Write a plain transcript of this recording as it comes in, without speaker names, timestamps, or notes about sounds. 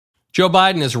Joe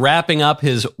Biden is wrapping up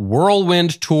his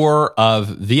whirlwind tour of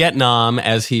Vietnam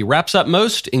as he wraps up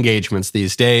most engagements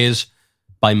these days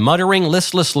by muttering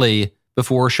listlessly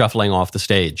before shuffling off the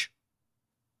stage.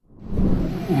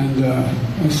 And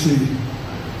let's see.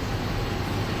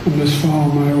 I'm just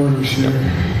following my orders here.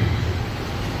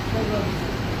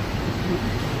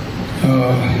 So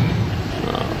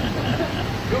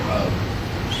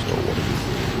what do we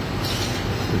do?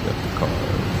 We got the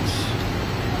cards.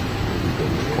 We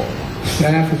got the call.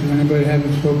 Staff, if anybody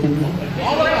hasn't spoken, I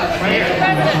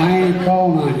ain't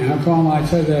calling on you. I'm calling. I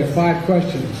said I have 5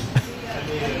 questions.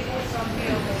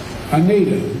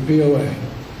 Anita, VOA.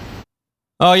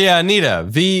 Oh yeah, Anita,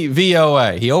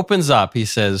 VOA. He opens up. He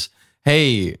says,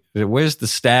 "Hey, where's the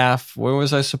staff? Who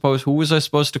was I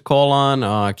supposed to call on?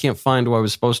 I can't find who I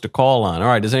was supposed to call on. All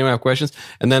right, does anyone have questions?"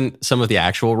 And then some of the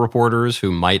actual reporters who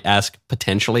might ask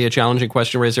potentially a challenging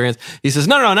question raise their hands. He says,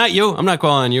 "No, not you. I'm not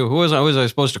calling on you. Who was I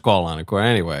supposed to call on?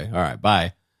 Anyway, all right,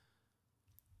 bye."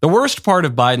 The worst part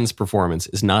of Biden's performance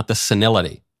is not the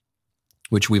senility,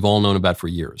 which we've all known about for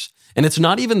years. And it's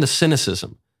not even the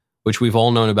cynicism, which we've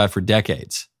all known about for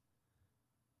decades.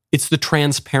 It's the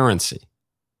transparency.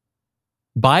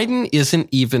 Biden isn't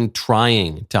even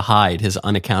trying to hide his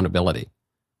unaccountability.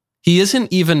 He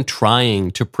isn't even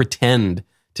trying to pretend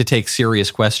to take serious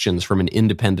questions from an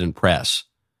independent press.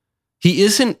 He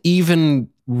isn't even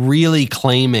really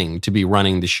claiming to be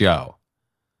running the show.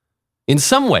 In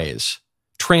some ways,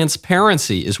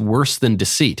 transparency is worse than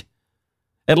deceit.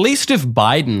 At least if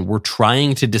Biden were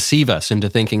trying to deceive us into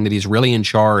thinking that he's really in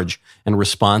charge and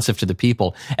responsive to the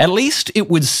people, at least it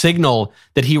would signal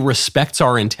that he respects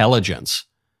our intelligence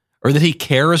or that he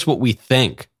cares what we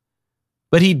think.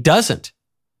 But he doesn't.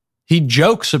 He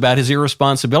jokes about his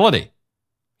irresponsibility.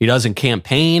 He doesn't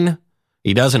campaign.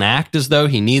 He doesn't act as though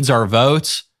he needs our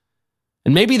votes.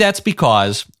 And maybe that's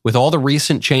because, with all the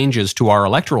recent changes to our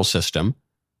electoral system,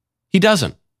 he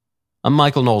doesn't. I'm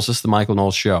Michael Knowles. This is The Michael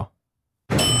Knowles Show.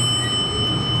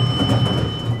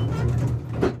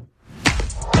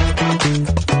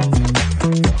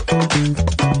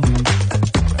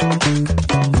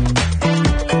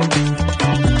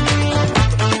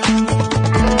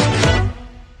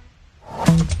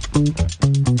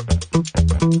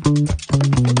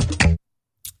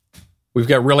 We've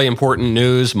got really important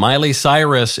news. Miley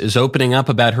Cyrus is opening up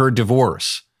about her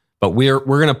divorce, but we're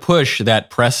going to push that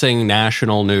pressing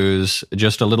national news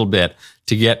just a little bit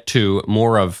to get to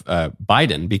more of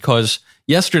Biden, because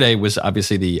yesterday was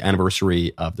obviously the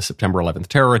anniversary of the September 11th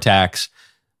terror attacks.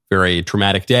 Very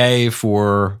traumatic day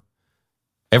for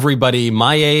everybody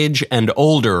my age and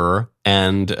older,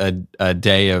 and a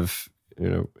day of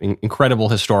incredible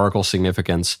historical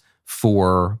significance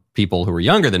for people who are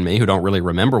younger than me, who don't really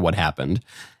remember what happened.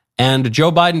 And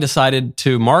Joe Biden decided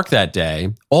to mark that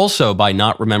day also by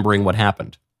not remembering what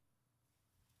happened.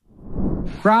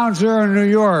 Ground Zero in New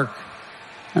York.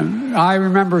 And I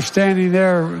remember standing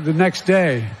there the next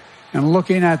day and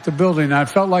looking at the building. I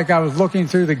felt like I was looking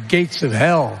through the gates of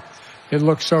hell. It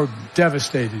looked so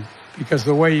devastating because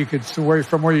from where you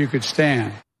could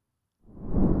stand.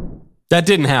 That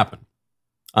didn't happen.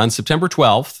 On September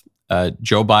 12th,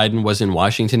 Joe Biden was in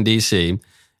Washington, D.C.,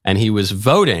 and he was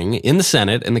voting in the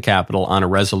Senate and the Capitol on a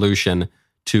resolution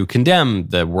to condemn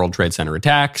the World Trade Center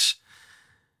attacks.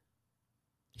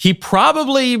 He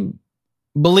probably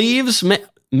believes,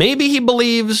 maybe he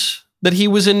believes that he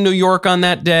was in New York on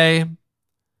that day.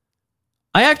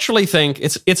 I actually think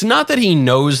it's not that he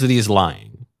knows that he's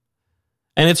lying.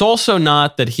 And it's also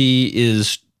not that he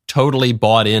is totally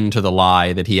bought into the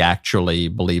lie that he actually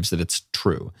believes that it's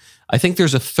true. I think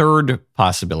there's a third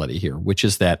possibility here, which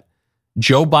is that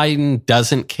Joe Biden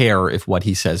doesn't care if what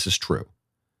he says is true.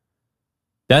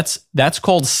 That's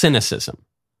called cynicism.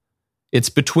 It's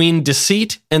between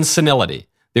deceit and senility.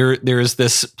 There's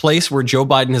this place where Joe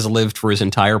Biden has lived for his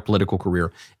entire political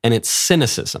career, and it's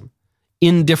cynicism,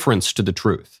 indifference to the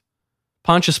truth.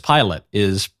 Pontius Pilate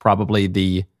is probably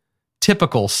the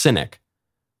typical cynic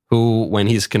who, when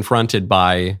he's confronted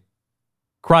by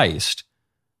Christ,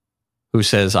 who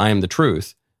says, "I am the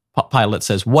truth," Pilate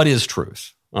says, "What is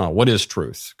truth?" "Oh, what is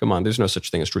truth? Come on, there's no such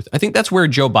thing as truth." I think that's where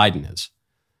Joe Biden is.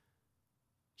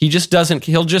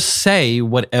 He'll just say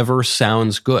whatever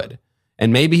sounds good.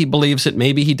 And maybe he believes it,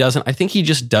 maybe he doesn't. I think he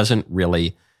just doesn't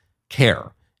really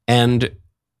care. And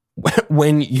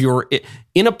when you're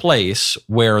in a place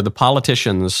where the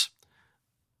politicians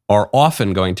are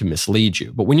often going to mislead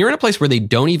you. But when you're in a place where they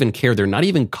don't even care, they're not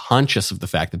even conscious of the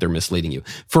fact that they're misleading you,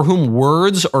 for whom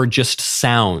words are just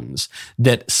sounds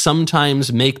that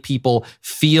sometimes make people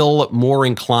feel more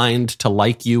inclined to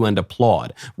like you and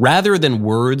applaud, rather than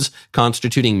words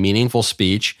constituting meaningful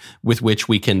speech with which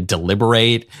we can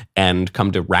deliberate and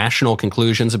come to rational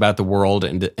conclusions about the world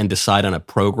and decide on a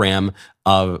program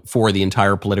for the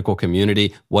entire political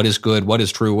community. What is good? What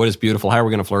is true? What is beautiful? How are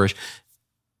we going to flourish?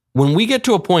 When we get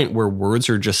to a point where words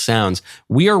are just sounds,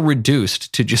 we are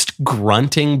reduced to just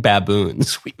grunting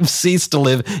baboons. We've ceased to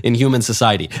live in human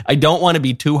society. I don't want to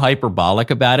be too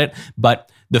hyperbolic about it, but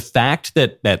the fact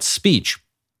that speech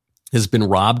has been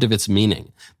robbed of its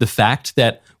meaning, the fact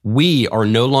that we are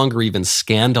no longer even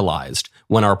scandalized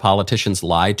when our politicians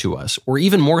lie to us, or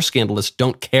even more scandalous,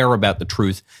 don't care about the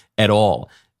truth at all,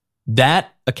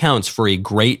 that accounts for a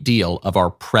great deal of our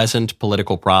present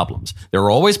political problems. There are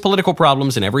always political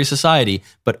problems in every society,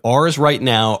 but ours right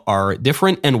now are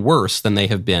different and worse than they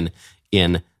have been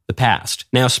in the past.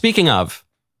 Now, speaking of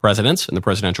presidents in the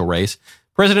presidential race,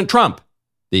 President Trump,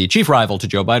 the chief rival to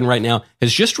Joe Biden right now,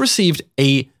 has just received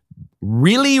a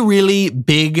really, really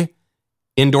big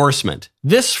endorsement.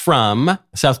 This from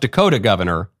South Dakota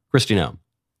Governor Kristi Noem.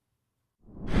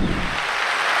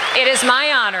 It is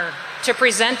my honor to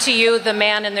present to you the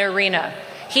man in the arena.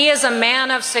 He is a man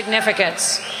of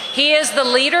significance. He is the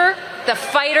leader, the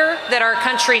fighter that our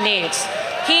country needs.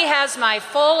 He has my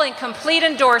full and complete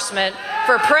endorsement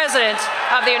for President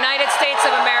of the United States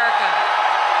of America.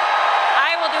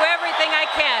 I will do everything I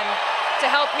can to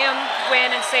help him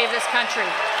win and save this country.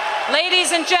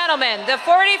 Ladies and gentlemen, the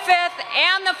 45th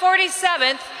and the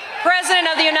 47th President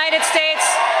of the United States,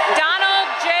 Donald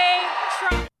J.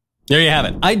 Trump. There you have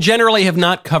it. I generally have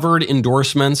not covered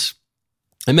endorsements.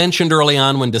 I mentioned early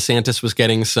on when DeSantis was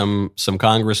getting some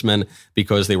congressmen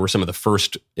because they were some of the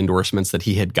first endorsements that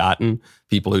he had gotten,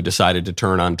 people who decided to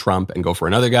turn on Trump and go for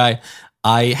another guy.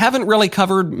 I haven't really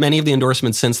covered many of the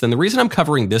endorsements since then. The reason I'm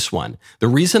covering this one, the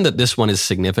reason that this one is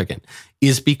significant,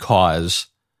 is because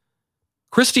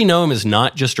Kristi Noem is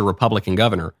not just a Republican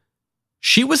governor.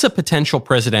 She was a potential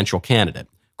presidential candidate.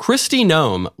 Kristi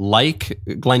Noem, like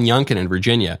Glenn Youngkin in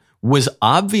Virginia, was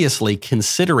obviously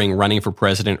considering running for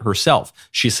president herself.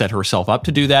 She set herself up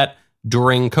to do that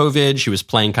during COVID. She was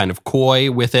playing kind of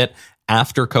coy with it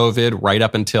after COVID, right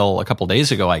up until a couple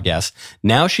days ago, I guess.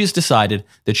 Now she's decided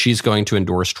that she's going to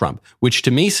endorse Trump, which to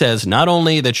me says not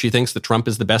only that she thinks that Trump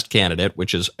is the best candidate,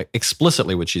 which is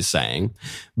explicitly what she's saying,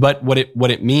 but what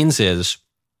it means is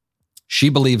she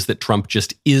believes that Trump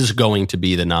just is going to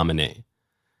be the nominee.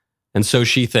 And so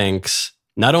she thinks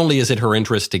not only is it her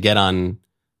interest to get on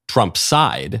Trump's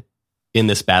side in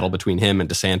this battle between him and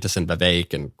DeSantis and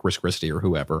Vivek and Chris Christie or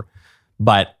whoever,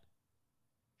 but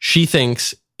she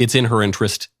thinks it's in her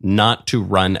interest not to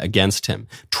run against him.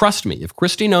 Trust me, if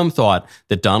Kristi Noem thought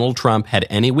that Donald Trump had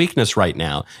any weakness right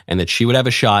now and that she would have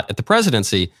a shot at the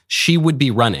presidency, she would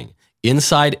be running.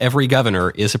 Inside every governor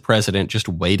is a president just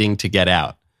waiting to get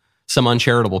out. Some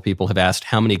uncharitable people have asked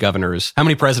how many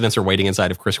presidents are waiting inside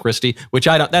of Chris Christie, which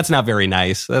that's not very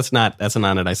nice. That's not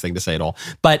a nice thing to say at all.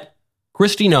 But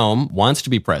Kristi Noem wants to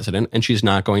be president and she's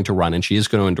not going to run, and she is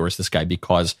going to endorse this guy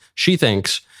because she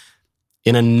thinks,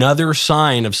 in another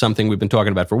sign of something we've been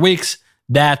talking about for weeks,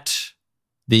 that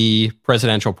the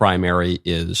presidential primary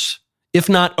is, if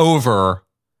not over,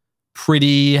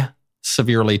 pretty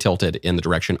severely tilted in the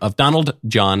direction of Donald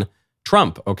John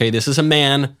Trump. Okay, this is a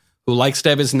man who likes to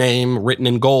have his name written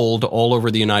in gold all over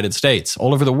the United States,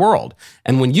 all over the world.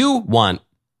 And when you want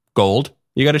gold,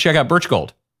 you got to check out Birch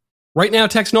Gold. Right now,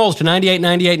 text Knowles to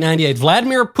 989898.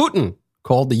 Vladimir Putin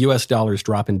called the U.S. dollar's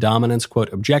drop in dominance,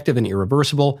 quote, objective and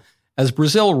irreversible, as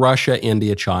Brazil, Russia,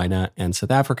 India, China, and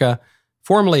South Africa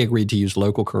formally agreed to use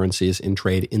local currencies in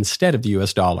trade instead of the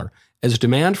U.S. dollar. As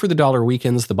demand for the dollar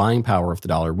weakens, the buying power of the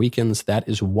dollar weakens. That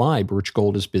is why Birch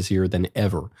Gold is busier than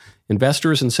ever.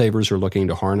 Investors and savers are looking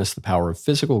to harness the power of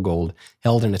physical gold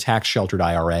held in a tax-sheltered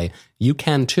IRA. You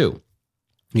can too.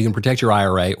 You can protect your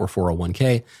IRA or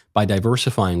 401k by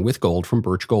diversifying with gold from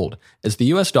Birch Gold. As the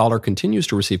U.S. dollar continues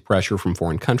to receive pressure from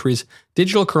foreign countries,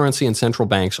 digital currency and central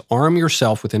banks arm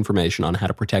yourself with information on how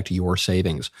to protect your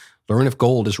savings. Learn if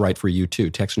gold is right for you too.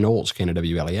 Text Knowles,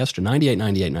 K-N-O-W-L-E-S, to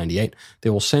 989898. They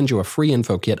will send you a free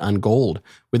info kit on gold.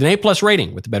 With an A+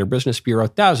 rating with the Better Business Bureau,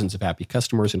 thousands of happy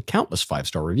customers, and countless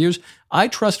 5-star reviews, I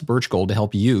trust Birch Gold to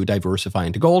help you diversify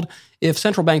into gold. If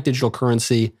central bank digital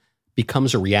currency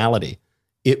becomes a reality,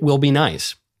 it will be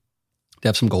nice to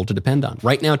have some gold to depend on.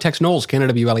 Right now, text Knowles,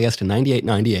 K-N-O-W-L-E-S, to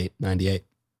 989898.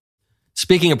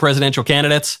 Speaking of presidential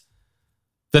candidates,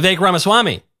 Vivek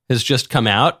Ramaswamy has just come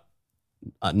out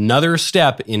another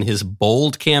step in his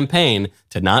bold campaign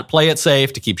to not play it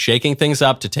safe, to keep shaking things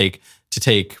up, to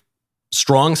take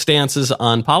strong stances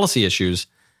on policy issues.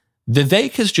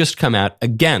 Vivek has just come out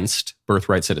against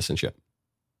birthright citizenship.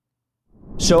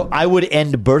 So I would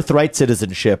end birthright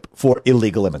citizenship for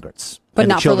illegal immigrants. But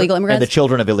not for legal immigrants? And the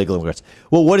children of illegal immigrants.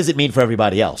 Well, what does it mean for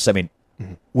everybody else? I mean,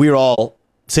 we're all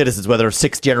citizens, whether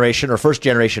sixth generation or first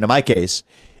generation. In my case,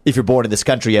 if you're born in this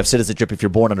country, you have citizenship if you're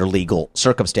born under legal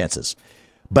circumstances.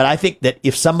 But I think that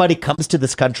if somebody comes to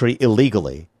this country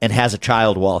illegally and has a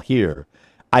child while here,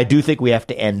 I do think we have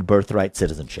to end birthright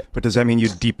citizenship. But does that mean you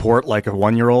deport like a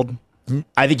 1-year-old?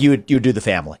 I think you would do the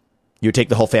family. You would take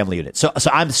the whole family unit. So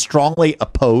I'm strongly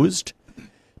opposed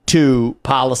to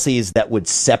policies that would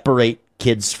separate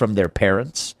kids from their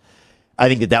parents. I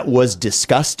think that was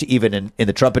discussed even in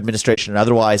the Trump administration and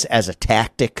otherwise as a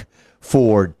tactic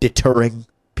for deterring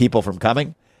people from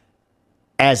coming.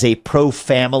 As a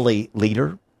pro-family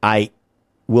leader, I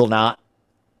will not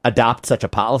adopt such a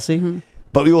policy,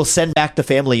 but we will send back the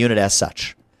family unit as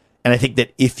such. And I think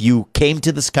that if you came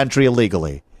to this country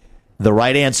illegally, the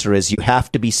right answer is you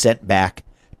have to be sent back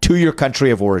to your country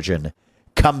of origin,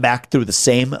 come back through the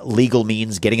same legal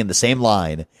means, getting in the same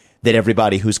line that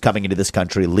everybody who's coming into this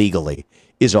country legally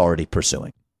is already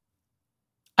pursuing.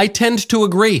 I tend to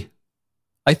agree.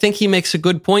 I think he makes a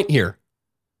good point here.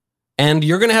 And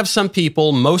you're going to have some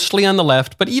people, mostly on the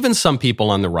left, but even some people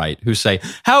on the right, who say,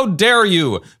 how dare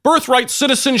you? Birthright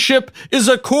citizenship is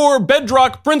a core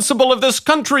bedrock principle of this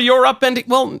country. You're upending.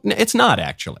 Well, it's not,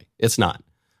 actually. It's not.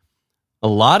 A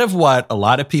lot of what a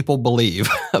lot of people believe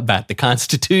about the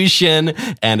Constitution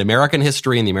and American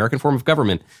history and the American form of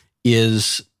government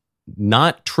is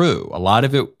not true. A lot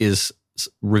of it is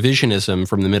revisionism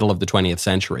from the middle of the 20th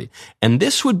century. And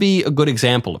this would be a good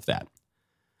example of that.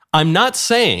 I'm not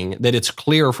saying that it's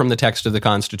clear from the text of the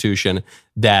Constitution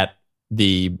that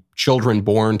the children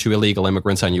born to illegal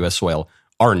immigrants on U.S. soil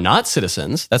are not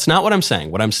citizens. That's not what I'm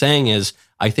saying. What I'm saying is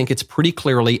I think it's pretty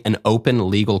clearly an open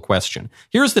legal question.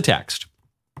 Here's the text.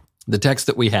 The text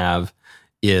that we have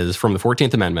is from the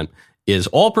 14th Amendment, is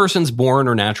all persons born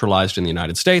or naturalized in the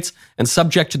United States and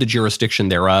subject to the jurisdiction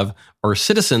thereof are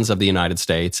citizens of the United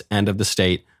States and of the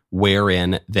state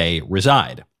wherein they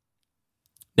reside.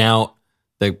 Now,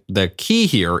 the key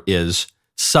here is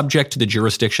subject to the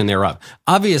jurisdiction thereof.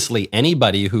 Obviously,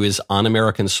 anybody who is on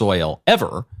American soil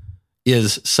ever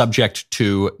is subject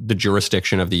to the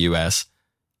jurisdiction of the U.S.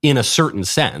 in a certain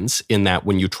sense, in that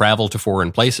when you travel to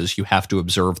foreign places, you have to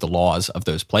observe the laws of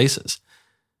those places.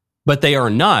 But they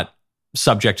are not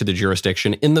subject to the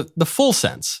jurisdiction in the full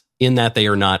sense, in that they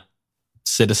are not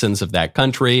citizens of that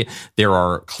country. There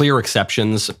are clear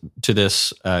exceptions to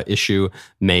this issue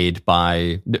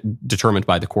determined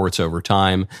by the courts over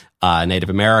time. Native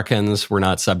Americans were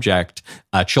not subject.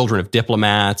 Children of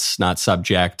diplomats, not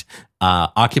subject.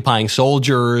 Occupying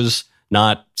soldiers,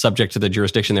 not subject to the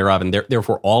jurisdiction thereof, and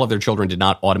therefore all of their children did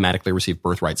not automatically receive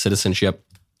birthright citizenship.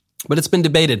 But it's been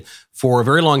debated for a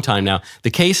very long time now. The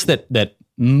case that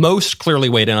most clearly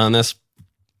weighed in on this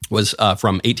was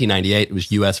from 1898. It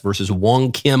was U.S. versus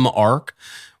Wong Kim Ark,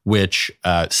 which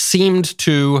seemed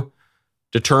to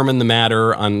determine the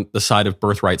matter on the side of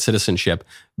birthright citizenship.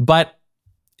 But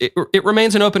it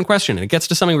remains an open question. And it gets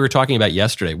to something we were talking about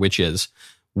yesterday, which is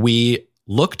we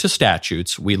look to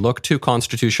statutes, we look to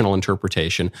constitutional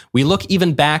interpretation, we look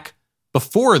even back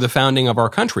before the founding of our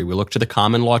country. We look to the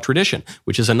common law tradition,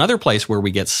 which is another place where we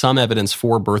get some evidence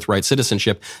for birthright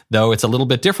citizenship, though it's a little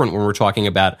bit different when we're talking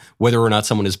about whether or not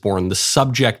someone is born the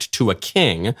subject to a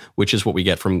king, which is what we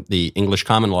get from the English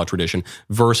common law tradition,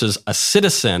 versus a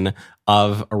citizen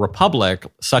of a republic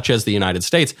such as the United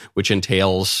States, which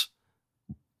entails,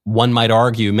 one might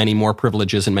argue, many more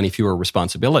privileges and many fewer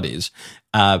responsibilities.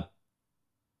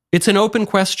 It's an open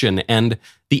question, and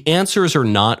the answers are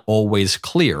not always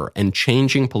clear, and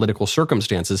changing political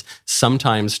circumstances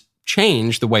sometimes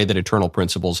change the way that eternal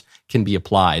principles can be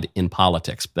applied in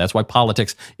politics. That's why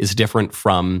politics is different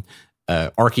from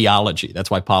archaeology. That's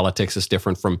why politics is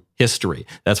different from history.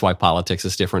 That's why politics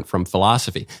is different from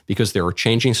philosophy, because there are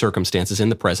changing circumstances in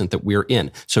the present that we're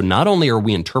in. So not only are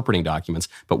we interpreting documents,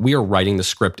 but we are writing the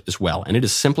script as well. And it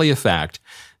is simply a fact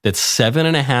that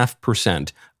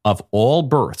 7.5% of all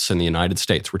births in the United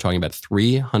States, we're talking about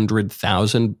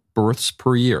 300,000 births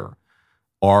per year,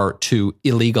 are to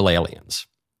illegal aliens.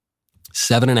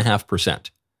 7.5%.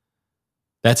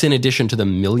 That's in addition to the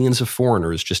millions of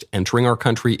foreigners just entering our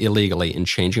country illegally and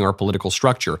changing our political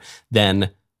structure.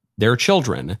 Then their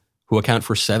children, who account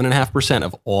for 7.5%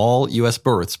 of all U.S.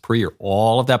 births per year,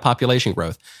 all of that population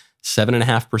growth,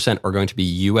 7.5% are going to be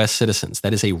U.S. citizens.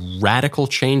 That is a radical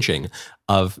changing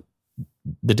of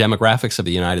the demographics of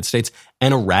the United States,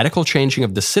 and a radical changing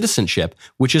of the citizenship,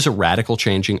 which is a radical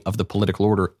changing of the political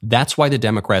order. That's why the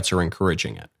Democrats are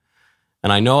encouraging it.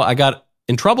 And I know I got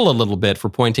in trouble a little bit for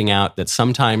pointing out that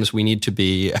sometimes we need to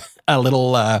be a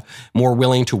little more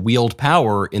willing to wield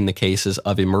power in the cases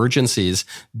of emergencies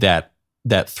that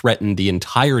threaten the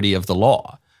entirety of the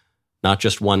law. Not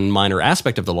just one minor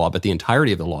aspect of the law, but the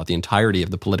entirety of the law, the entirety of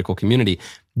the political community.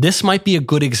 This might be a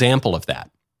good example of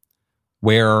that,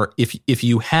 where if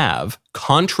you have,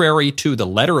 contrary to the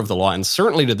letter of the law, and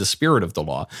certainly to the spirit of the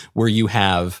law, where you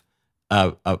have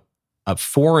a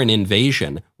foreign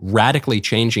invasion radically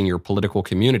changing your political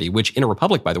community, which in a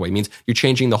republic, by the way, means you're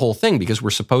changing the whole thing because we're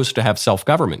supposed to have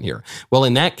self-government here. Well,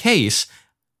 in that case,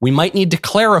 we might need to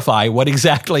clarify what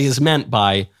exactly is meant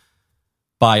by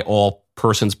all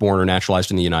persons born or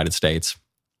naturalized in the United States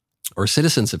or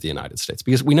citizens of the United States.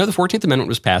 Because we know the 14th Amendment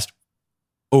was passed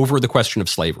over the question of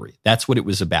slavery. That's what it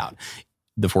was about.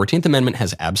 The 14th Amendment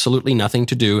has absolutely nothing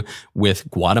to do with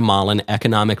Guatemalan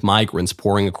economic migrants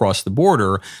pouring across the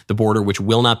border which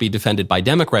will not be defended by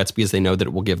Democrats because they know that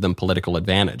it will give them political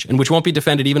advantage, and which won't be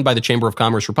defended even by the Chamber of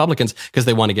Commerce Republicans because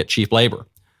they want to get cheap labor.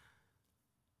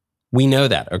 We know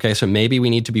that, okay? So maybe we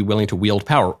need to be willing to wield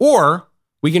power, or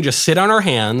we can just sit on our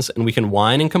hands and we can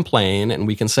whine and complain and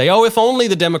we can say, oh, if only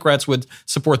the Democrats would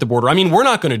support the border. I mean, we're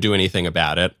not going to do anything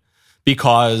about it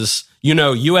because,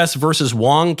 U.S. versus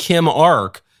Wong Kim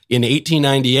Ark in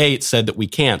 1898 said that we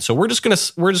can't. So we're just going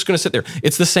to sit there.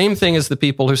 It's the same thing as the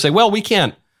people who say, well, we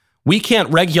can't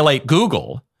regulate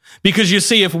Google because you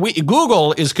see,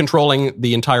 Google is controlling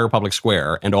the entire public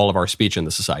square and all of our speech in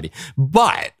the society.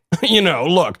 But,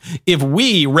 look, if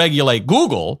we regulate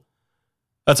Google,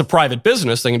 that's a private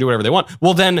business. They can do whatever they want.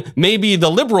 Well, then maybe the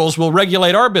liberals will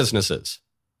regulate our businesses,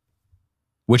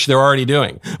 which they're already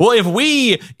doing. Well, if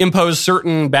we impose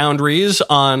certain boundaries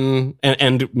on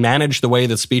and manage the way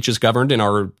that speech is governed in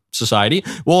our society,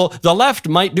 well, the left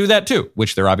might do that too,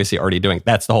 which they're obviously already doing.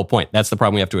 That's the whole point. That's the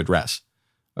problem we have to address.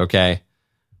 Okay?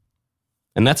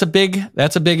 And that's a big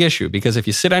issue because if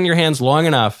you sit on your hands long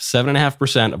enough,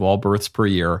 7.5% of all births per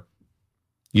year,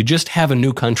 you just have a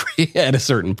new country at a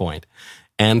certain point.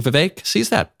 And Vivek sees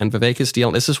that, and Vivek is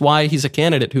dealing. This is why he's a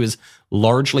candidate who is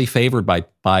largely favored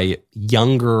by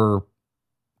younger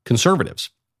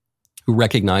conservatives who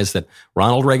recognize that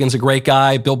Ronald Reagan's a great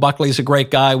guy, Bill Buckley's a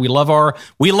great guy. We love our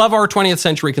 20th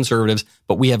century conservatives,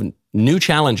 but we have new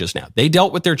challenges now. They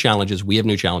dealt with their challenges. We have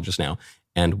new challenges now,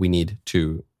 and we need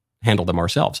to handle them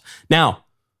ourselves. Now,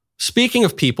 speaking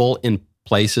of people in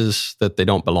places that they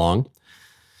don't belong,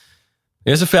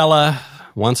 there's a fella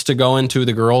wants to go into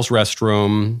the girls'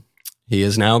 restroom. He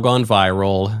has now gone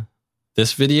viral.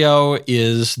 This video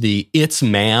is the It's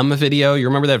Ma'am video. You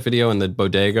remember that video in the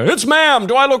bodega? It's ma'am.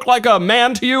 Do I look like a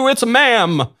man to you? It's a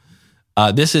ma'am.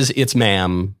 This is It's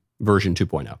Ma'am version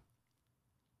 2.0.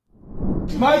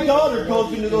 My daughter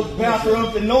goes into those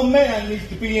bathrooms and no man needs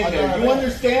to be in there. You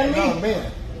understand me?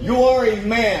 Man. You are a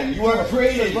man. You are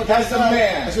created as a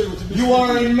man. You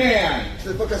are a man.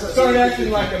 Start acting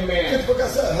like a man. Act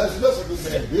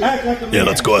like a man. Yeah,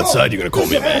 let's go outside. You're going to call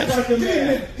me a man. Act like a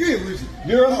man.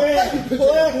 You're a man.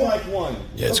 Well, act like one.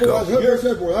 Yeah, let's go.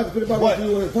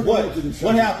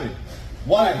 What happened?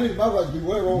 Why?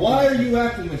 Why are you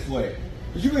acting this way?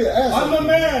 I'm a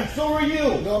man. So are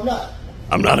you. No, I'm not.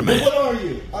 I'm not a man. What are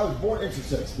you? I was born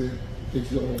intersex, dude.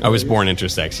 I was born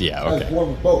intersex, yeah, I was okay.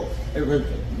 born with both.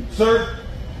 Sir,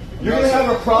 you're going to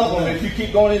have a problem if you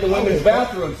keep going into women's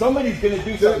bathrooms. Somebody's going to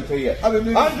do something to you.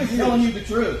 I'm just telling you the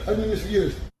truth. I've been doing this for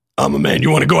years. I'm a man. You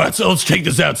want to go outside? Let's take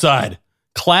this outside.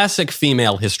 Classic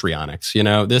female histrionics.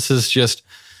 This is just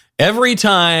every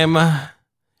time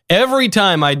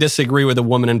I disagree with a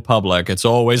woman in public, it's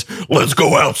always, let's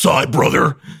go outside,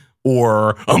 brother.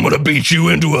 or I'm going to beat you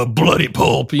into a bloody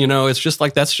pulp. It's just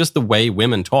like, that's just the way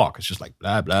women talk. It's just like,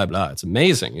 blah, blah, blah. It's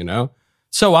amazing,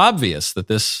 So obvious that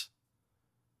this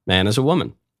man is a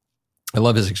woman. I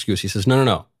love his excuse. He says,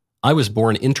 no. I was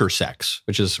born intersex,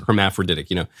 which is hermaphroditic,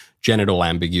 genital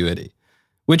ambiguity,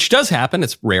 which does happen.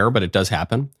 It's rare, but it does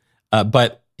happen.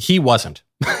 But he wasn't.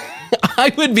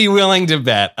 I would be willing to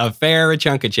bet a fair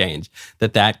chunk of change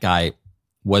that guy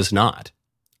was not.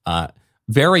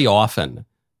 Very often,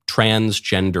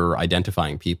 transgender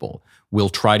identifying people will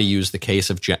try to use the case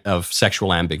of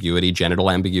sexual ambiguity, genital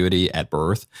ambiguity at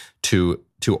birth to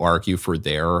argue for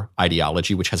their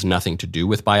ideology, which has nothing to do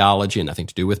with biology and nothing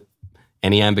to do with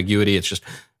any ambiguity. It's just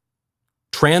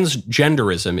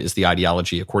transgenderism is the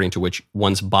ideology according to which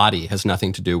one's body has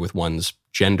nothing to do with one's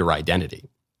gender identity.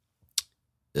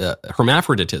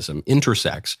 Hermaphroditism,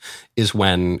 intersex, is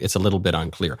when it's a little bit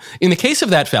unclear. In the case of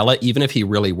that fella, even if he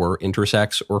really were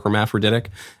intersex or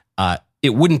hermaphroditic,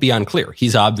 it wouldn't be unclear.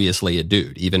 He's obviously a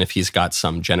dude, even if he's got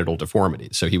some genital deformity.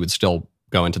 So he would still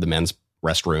go into the men's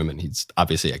restroom, and he's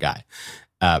obviously a guy.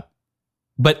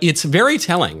 But it's very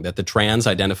telling that the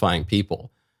trans-identifying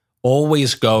people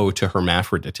always go to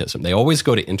hermaphroditism. They always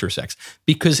go to intersex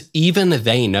because even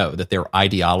they know that their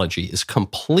ideology is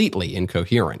completely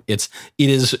incoherent. It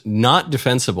is not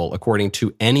defensible according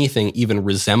to anything even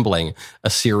resembling a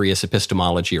serious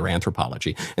epistemology or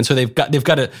anthropology. And so they've got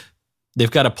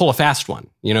to pull a fast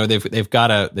one. You know, they've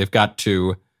got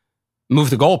to move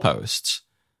the goalposts.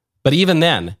 But even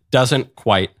then, doesn't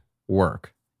quite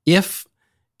work. If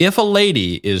a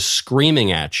lady is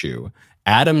screaming at you,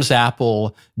 Adam's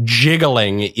apple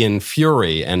jiggling in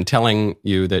fury and telling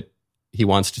you that he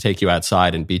wants to take you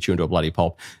outside and beat you into a bloody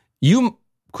pulp, you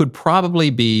could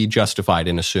probably be justified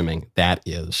in assuming that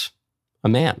is a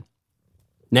man.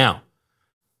 Now,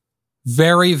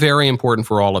 very, very important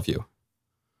for all of you,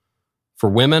 for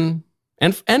women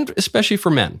and especially for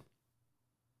men,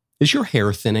 is your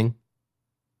hair thinning?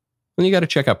 Then you got to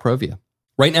check out Provia.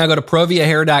 Right now, go to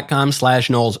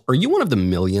proviahair.com/Knowles. Are you one of the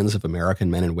millions of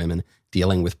American men and women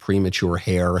dealing with premature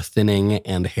hair thinning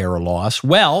and hair loss?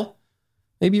 Well,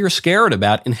 maybe you're scared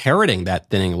about inheriting that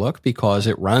thinning look because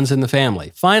it runs in the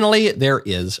family. Finally, there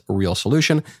is a real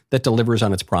solution that delivers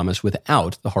on its promise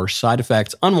without the harsh side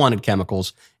effects, unwanted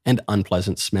chemicals, and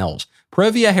unpleasant smells.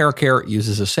 Provia Hair Care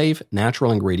uses a safe,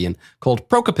 natural ingredient called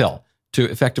Procapil to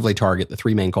effectively target the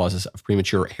three main causes of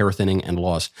premature hair thinning and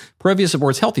loss. Provia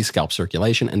supports healthy scalp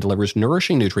circulation and delivers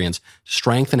nourishing nutrients to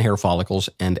strengthen hair follicles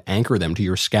and anchor them to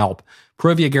your scalp.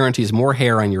 Provia guarantees more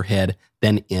hair on your head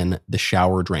than in the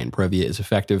shower drain. Provia is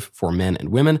effective for men and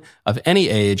women of any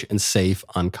age and safe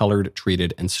on colored,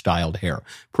 treated, and styled hair.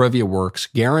 Provia works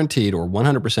guaranteed or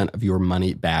 100% of your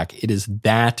money back. It is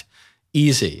that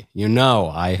easy. You know,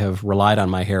 I have relied on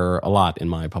my hair a lot in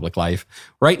my public life.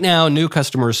 Right now, new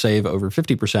customers save over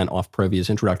 50% off Provia's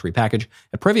introductory package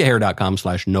at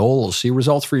proviahair.com/Knowles. See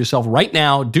results for yourself right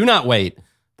now. Do not wait.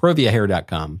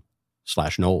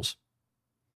 proviahair.com/Knowles.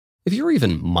 If you're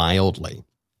even mildly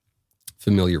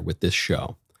familiar with this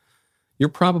show, you're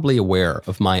probably aware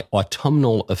of my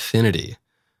autumnal affinity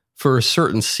for a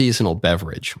certain seasonal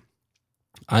beverage.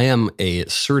 I am a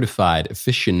certified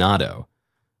aficionado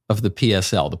of the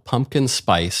PSL, the pumpkin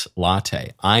spice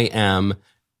latte. I am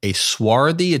a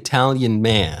swarthy Italian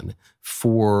man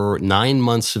for 9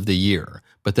 months of the year.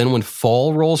 But then when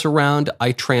fall rolls around,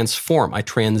 I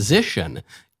transition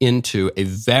into a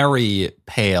very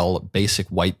pale, basic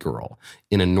white girl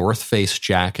in a North Face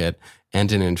jacket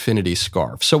and an infinity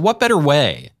scarf. So what better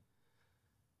way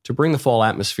to bring the fall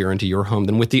atmosphere into your home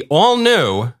than with the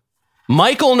all-new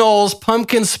Michael Knowles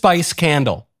pumpkin spice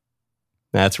candle?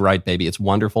 That's right, baby. It's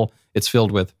wonderful. It's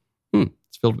filled with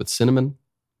cinnamon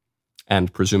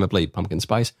and presumably pumpkin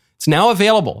spice. It's now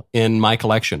available in my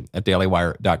collection at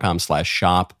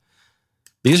dailywire.com/shop.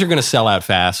 These are going to sell out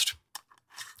fast.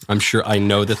 I'm sure. I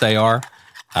know that they are.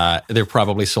 They're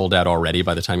probably sold out already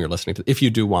by the time you're listening to. If you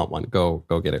do want one, go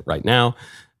get it right now.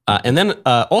 And then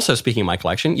also speaking of my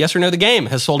collection, Yes or No the Game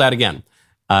has sold out again.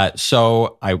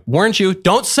 So I warned you,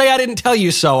 don't say I didn't tell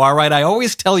you so, all right? I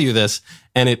always tell you this,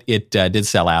 and it did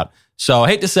sell out. So I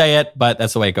hate to say it, but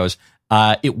that's the way it goes.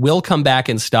 It will come back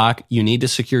in stock. You need to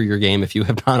secure your game if you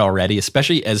have not already,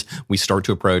 especially as we start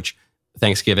to approach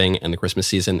Thanksgiving and the Christmas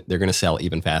season. They're going to sell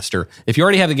even faster. If you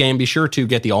already have the game, be sure to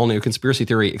get the all-new Conspiracy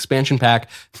Theory expansion pack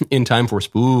in time for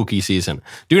spooky season.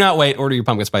 Do not wait. Order your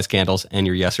pumpkin spice candles and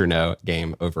your Yes or No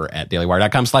game over at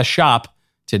dailywire.com/shop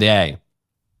today.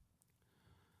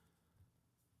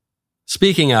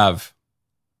 Speaking of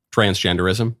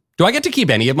transgenderism, do I get to keep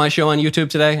any of my show on YouTube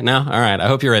today? No? All right. I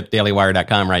hope you're at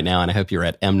dailywire.com right now, and I hope you're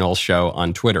at MKnowles Show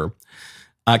on Twitter.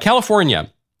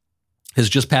 California has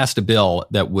just passed a bill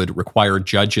that would require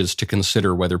judges to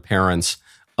consider whether parents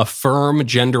affirm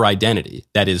gender identity,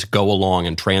 that is, go along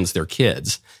and trans their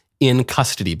kids, in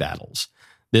custody battles.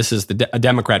 This is a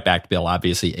Democrat-backed bill,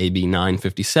 obviously, AB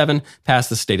 957, passed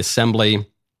the state assembly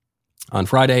on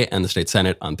Friday and the state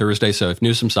Senate on Thursday. So if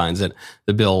Newsom signs it,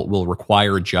 the bill will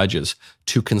require judges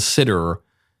to consider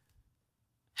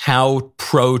how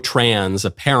pro-trans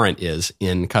a parent is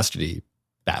in custody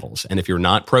battles. And if you're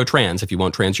not pro-trans, if you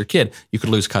won't trans your kid, you could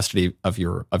lose custody of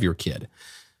your kid.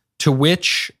 To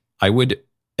which I would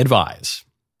advise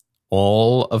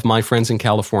all of my friends in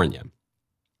California,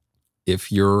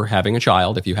 if you're having a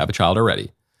child, if you have a child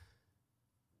already,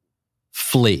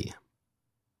 flee.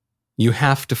 You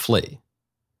have to flee.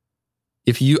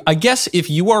 If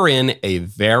you are in a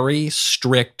very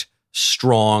strict,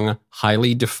 strong,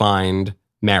 highly defined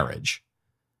marriage,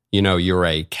 you know, you're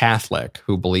a Catholic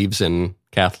who believes in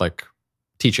Catholic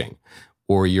teaching,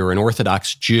 or you're an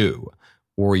Orthodox Jew,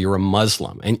 or you're a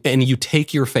Muslim, and you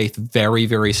take your faith very,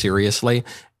 very seriously,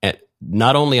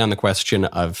 not only on the question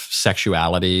of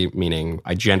sexuality, meaning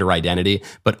gender identity,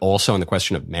 but also on the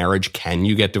question of marriage. Can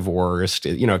you get divorced?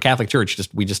 Catholic Church,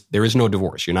 there is no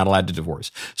divorce. You're not allowed to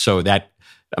divorce. So that,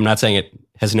 I'm not saying it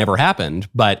has never happened,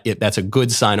 but that's a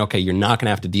good sign. Okay, you're not going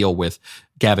to have to deal with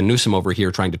Gavin Newsom over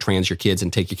here trying to trans your kids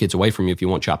and take your kids away from you if you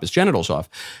won't chop his genitals off.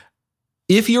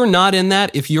 If you're not in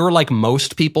that, if you're like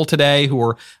most people today who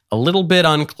are a little bit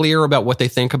unclear about what they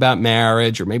think about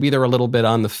marriage, or maybe they're a little bit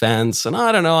on the fence, and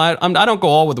I don't know, I don't go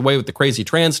all the way with the crazy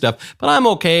trans stuff, but I'm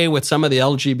okay with some of the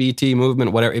LGBT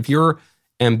movement, whatever. If you're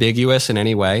ambiguous in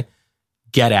any way,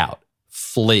 get out,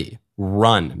 flee,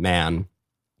 run, man.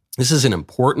 This is an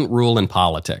important rule in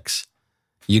politics.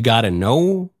 You got to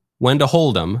know when to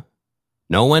hold them,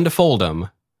 know when to fold them,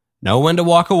 know when to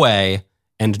walk away,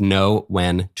 and know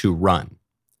when to run.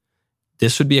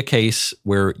 This would be a case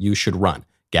where you should run.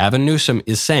 Gavin Newsom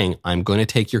is saying, I'm going to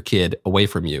take your kid away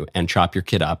from you and chop your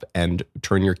kid up and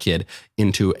turn your kid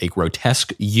into a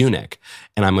grotesque eunuch.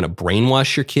 And I'm going to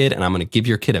brainwash your kid, and I'm going to give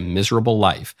your kid a miserable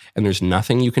life. And there's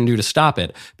nothing you can do to stop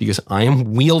it, because I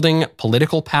am wielding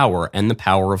political power and the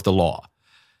power of the law.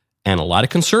 And a lot of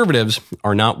conservatives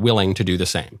are not willing to do the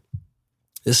same.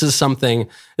 This is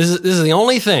the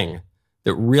only thing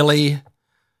that really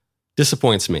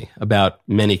disappoints me about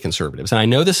many conservatives. And I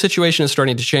know this situation is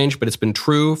starting to change, but it's been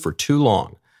true for too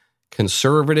long.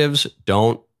 Conservatives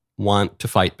don't want to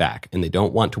fight back, and they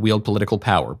don't want to wield political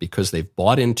power because they've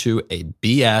bought into a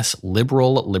BS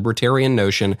libertarian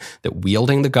notion that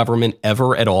wielding the government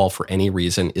ever at all for any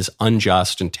reason is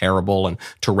unjust and terrible and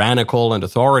tyrannical and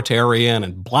authoritarian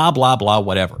and blah, blah, blah,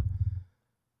 whatever.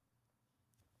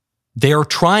 They're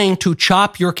trying to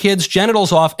chop your kids'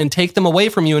 genitals off and take them away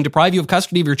from you and deprive you of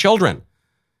custody of your children.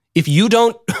 If you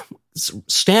don't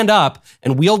stand up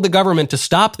and wield the government to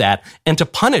stop that and to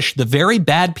punish the very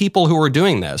bad people who are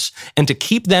doing this and to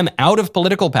keep them out of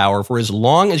political power for as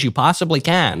long as you possibly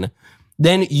can,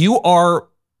 then you are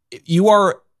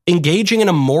engaging in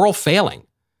a moral failing.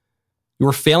 You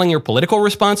are failing your political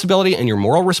responsibility and your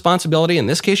moral responsibility, in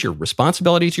this case, your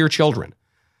responsibility to your children.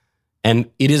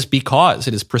 And it is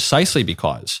precisely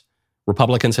because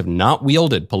Republicans have not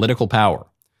wielded political power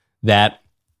that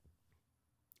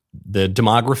the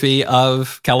demography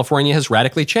of California has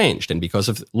radically changed. And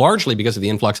largely because of the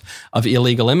influx of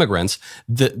illegal immigrants,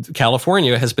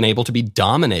 California has been able to be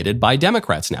dominated by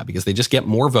Democrats now, because they just get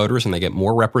more voters and they get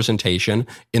more representation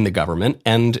in the government.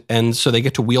 And so they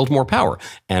get to wield more power.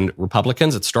 And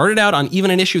Republicans, it started out on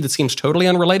even an issue that seems totally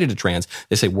unrelated to trans.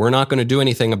 They say, we're not going to do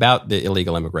anything about the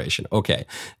illegal immigration. Okay.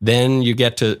 Then you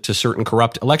get to certain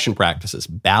corrupt election practices,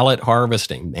 ballot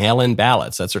harvesting, mail-in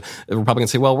ballots. The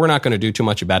Republicans say, well, we're not going to do too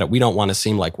much about it. We don't want to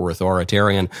seem like we're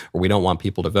authoritarian, or we don't want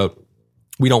people to vote.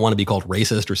 We don't want to be called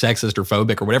racist or sexist or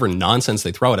phobic or whatever nonsense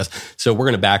they throw at us. So we're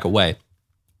going to back away.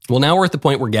 Well, now we're at the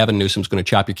point where Gavin Newsom's going to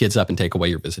chop your kids up and take away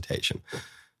your visitation.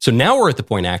 So now we're at the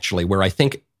point, actually, where I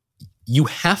think you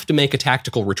have to make a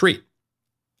tactical retreat.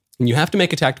 And you have to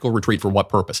make a tactical retreat for what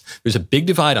purpose? There's a big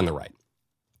divide on the right.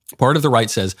 Part of the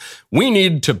right says, we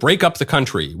need to break up the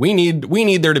country. We need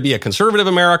there to be a conservative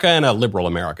America and a liberal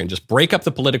America, and just break up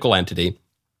the political entity,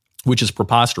 which is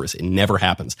preposterous. It never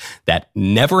happens. That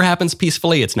never happens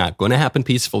peacefully. It's not going to happen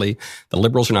peacefully. The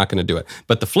liberals are not going to do it.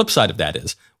 But the flip side of that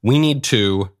is we need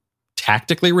to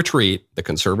tactically retreat, the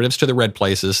conservatives to the red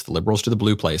places, the liberals to the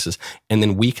blue places, and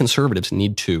then we conservatives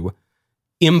need to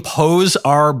impose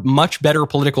our much better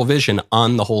political vision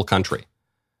on the whole country.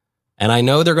 And I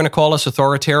know they're going to call us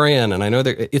authoritarian, and I know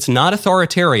that it's not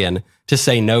authoritarian to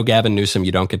say, no, Gavin Newsom,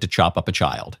 you don't get to chop up a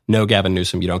child. No, Gavin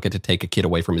Newsom, you don't get to take a kid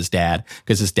away from his dad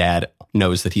because his dad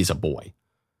knows that he's a boy.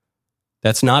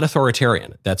 That's not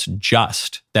authoritarian. That's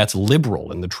just. That's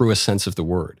liberal in the truest sense of the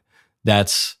word.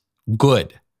 That's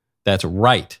good. That's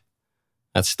right.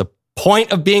 That's the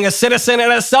point of being a citizen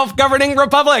in a self-governing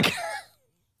republic.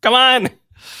 Come on.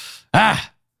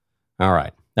 All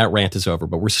right. That rant is over,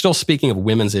 but we're still speaking of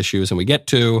women's issues, and we get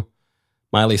to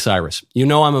Miley Cyrus. You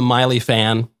know I'm a Miley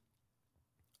fan.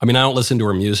 I mean, I don't listen to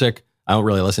her music. I don't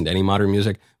really listen to any modern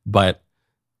music, but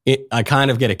I kind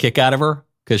of get a kick out of her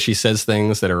because she says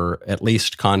things that are at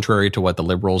least contrary to what the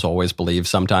liberals always believe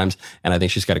sometimes, and I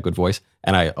think she's got a good voice,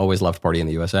 and I always loved Party in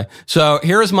the USA. So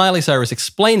here is Miley Cyrus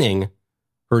explaining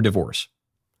her divorce.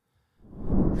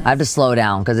 I have to slow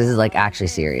down because this is actually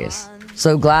serious.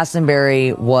 So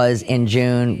Glastonbury was in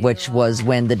June, which was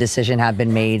when the decision had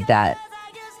been made that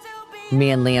me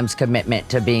and Liam's commitment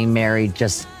to being married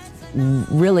just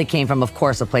really came from, of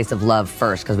course, a place of love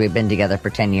first, because we've been together for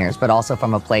 10 years, but also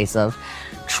from a place of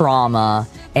trauma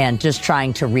and just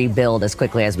trying to rebuild as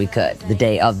quickly as we could. The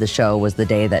day of the show was the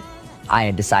day that I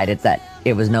had decided that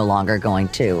it was no longer going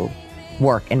to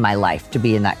work in my life to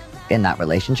be in that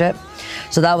relationship.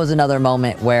 So that was another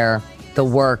moment where the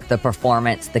work, the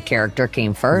performance, the character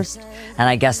came first. And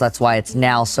I guess that's why it's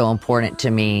now so important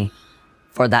to me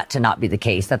for that to not be the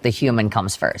case, that the human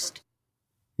comes first.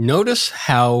 Notice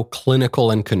how clinical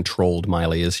and controlled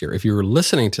Miley is here. If you're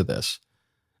listening to this,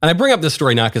 and I bring up this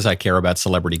story not because I care about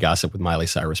celebrity gossip with Miley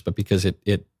Cyrus, but because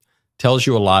it tells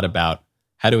you a lot about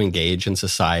how to engage in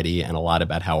society and a lot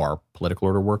about how our political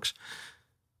order works.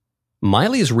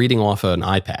 Miley is reading off an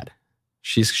iPad.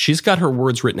 She's got her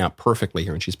words written out perfectly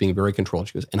here, and she's being very controlled.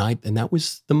 She goes, and that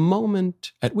was the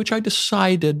moment at which I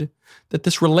decided that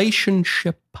this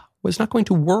relationship was not going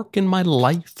to work in my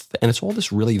life. And it's all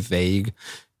this really vague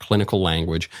clinical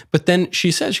language. But then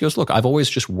she goes, look, I've always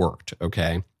just worked,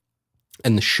 okay?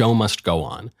 And the show must go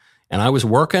on. And I was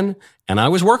working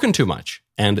too much.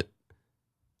 And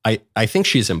I think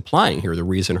she's implying here the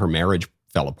reason her marriage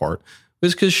fell apart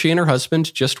was because she and her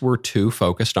husband just were too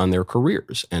focused on their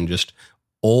careers and just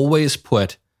always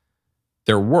put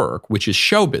their work, which is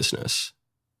show business,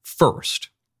 first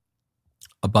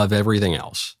above everything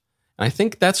else. And I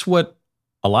think that's what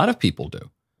a lot of people do.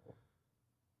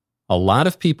 A lot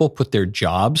of people put their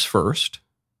jobs first.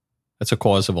 That's a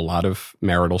cause of a lot of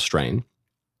marital strain.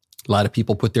 A lot of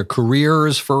people put their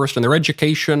careers first and their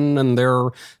education and their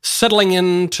settling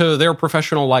into their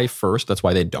professional life first. That's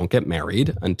why they don't get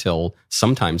married until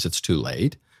sometimes it's too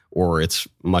late or it's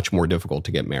much more difficult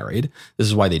to get married. This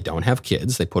is why they don't have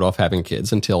kids. They put off having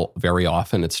kids until very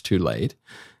often it's too late.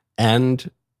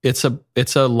 And it's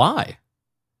a lie.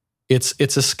 It's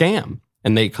a scam.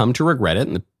 And they come to regret it.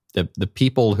 And the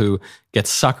people who get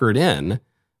suckered in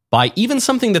by even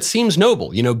something that seems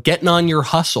noble, getting on your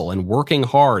hustle and working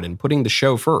hard and putting the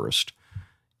show first,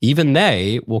 even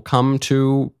they will come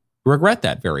to regret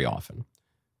that very often.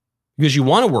 Because you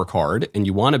want to work hard and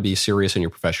you want to be serious in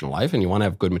your professional life and you want to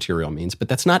have good material means, but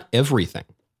that's not everything.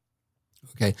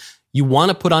 Okay? You want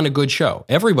to put on a good show.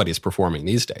 Everybody's performing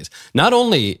these days. Not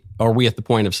only are we at the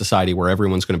point of society where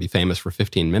everyone's going to be famous for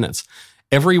 15 minutes,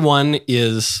 everyone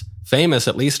is famous,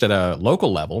 at least at a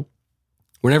local level,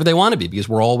 whenever they want to be, because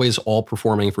we're always all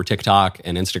performing for TikTok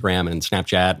and Instagram and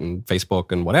Snapchat and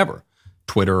Facebook and whatever,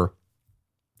 Twitter.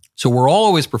 So we're all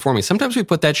always performing. Sometimes we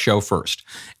put that show first.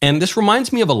 And this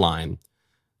reminds me of a line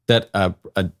that a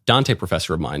Dante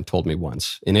professor of mine told me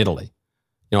once in Italy.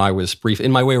 I was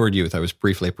in my wayward youth, I was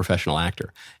briefly a professional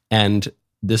actor. And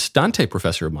this Dante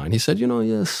professor of mine, he said,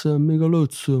 yes,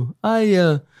 Migaluzzo,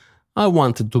 I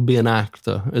wanted to be an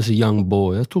actor as a young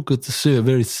boy. I took it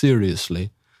very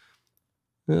seriously.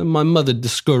 My mother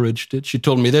discouraged it. She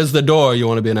told me, there's the door, you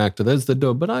want to be an actor, there's the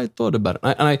door. But I thought about it.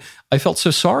 And I felt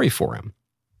so sorry for him.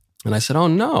 And I said, oh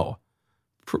no,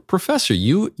 Professor,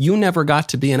 you never got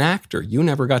to be an actor. You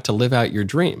never got to live out your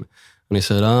dream. And he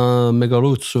said,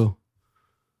 Migaluzzo,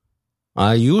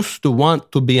 I used to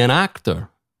want to be an actor,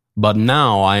 but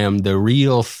now I am the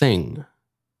real thing.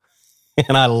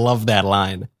 And I love that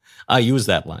line. I use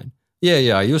that line.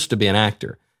 Yeah, I used to be an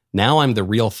actor. Now I'm the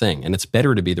real thing, and it's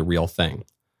better to be the real thing.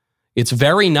 It's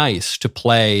very nice to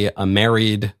play a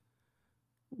married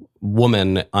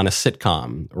woman on a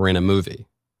sitcom or in a movie.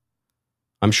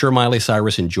 I'm sure Miley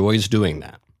Cyrus enjoys doing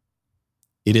that.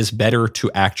 It is better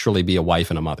to actually be a wife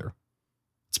and a mother.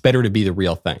 It's better to be the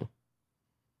real thing.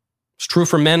 It's true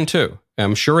for men too.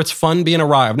 I'm sure it's fun being a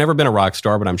rock. I've never been a rock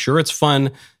star, but I'm sure it's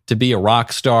fun to be a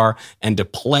rock star and to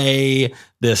play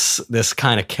this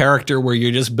kind of character where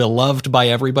you're just beloved by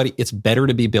everybody. It's better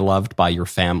to be beloved by your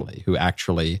family, who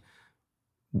actually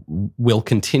will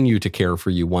continue to care for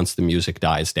you once the music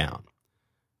dies down,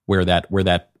 where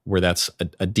that's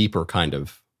a deeper kind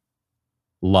of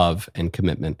love and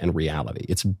commitment and reality.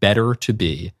 It's better to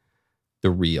be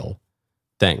the real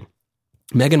thing.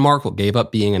 Meghan Markle gave up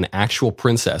being an actual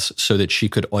princess so that she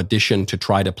could audition to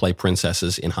try to play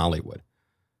princesses in Hollywood.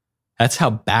 That's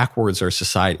how backwards our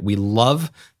society. We love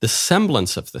the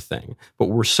semblance of the thing, but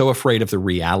we're so afraid of the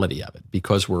reality of it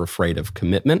because we're afraid of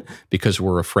commitment,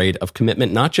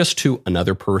 not just to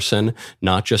another person,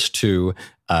 not just to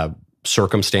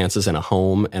circumstances and a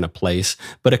home and a place,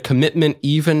 but a commitment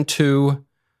even to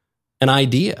an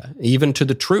idea, even to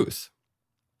the truth.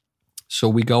 So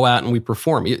we go out and we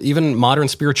perform. Even modern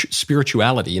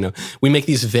spirituality, we make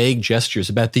these vague gestures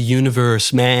about the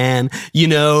universe, man,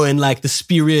 and like the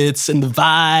spirits and the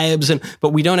vibes,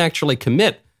 but we don't actually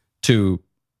commit to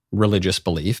religious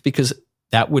belief because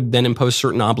that would then impose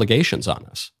certain obligations on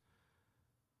us.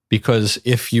 Because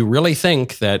if you really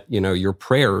think that, your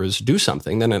prayers do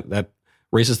something, then that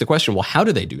raises the question, well, how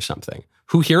do they do something?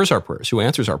 Who hears our prayers? Who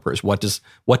answers our prayers? What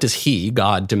does he,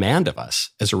 God, demand of us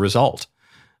as a result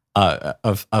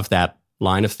of that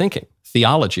line of thinking?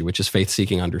 Theology, which is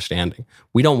faith-seeking understanding.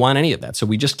 We don't want any of that. So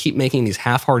we just keep making these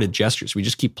half-hearted gestures. We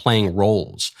just keep playing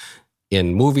roles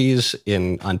in movies,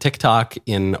 on TikTok,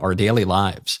 in our daily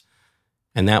lives.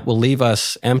 And that will leave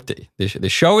us empty. The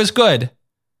show is good,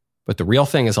 but the real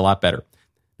thing is a lot better.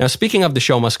 Now, speaking of The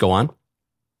Show Must Go On,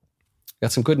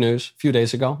 got some good news a few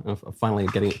days ago. I'm finally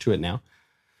getting to it now.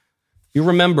 You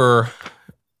remember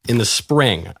in the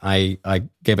spring, I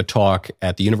gave a talk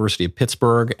at the University of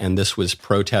Pittsburgh, and this was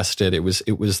protested. It was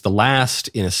the last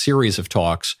in a series of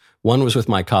talks. One was with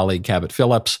my colleague Cabot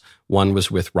Phillips. One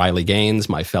was with Riley Gaines,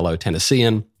 my fellow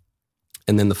Tennessean.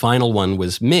 And then the final one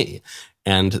was me.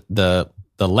 And the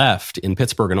left in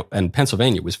Pittsburgh and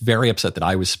Pennsylvania was very upset that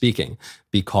I was speaking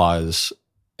because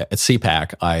at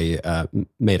CPAC, I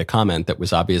made a comment that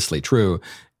was obviously true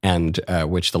and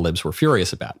which the libs were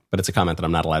furious about. But it's a comment that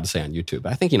I'm not allowed to say on YouTube.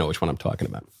 I think you know which one I'm talking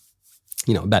about.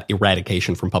 About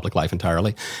eradication from public life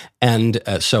entirely. And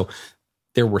so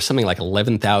there were something like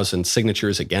 11,000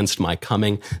 signatures against my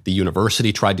coming. The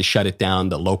university tried to shut it down.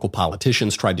 The local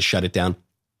politicians tried to shut it down.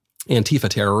 Antifa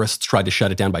terrorists tried to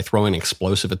shut it down by throwing an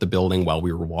explosive at the building while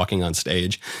we were walking on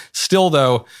stage. Still,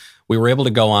 though, we were able to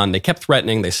go on. They kept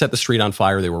threatening. They set the street on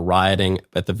fire. They were rioting.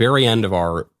 At the very end of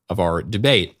our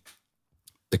debate,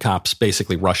 the cops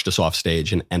basically rushed us off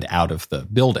stage and out of the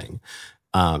building.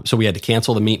 So we had to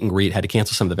cancel the meet and greet, had to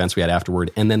cancel some of the events we had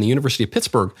afterward. And then the University of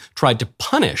Pittsburgh tried to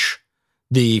punish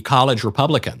the college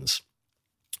Republicans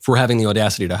for having the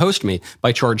audacity to host me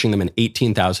by charging them an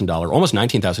 $18,000, almost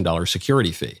 $19,000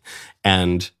 security fee.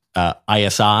 And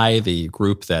ISI, the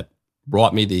group that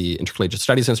brought me, the Intercollegiate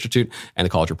Studies Institute, and the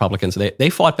College Republicans, they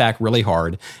fought back really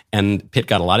hard, and Pitt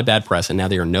got a lot of bad press, and now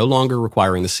they are no longer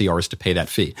requiring the CRs to pay that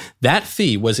fee. That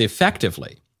fee was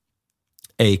effectively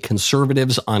a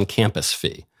conservatives on campus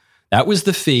fee. That was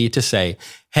the fee to say,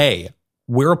 hey,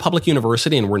 we're a public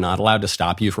university and we're not allowed to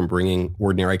stop you from bringing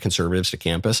ordinary conservatives to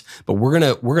campus, but we're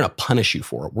gonna punish you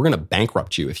for it. We're gonna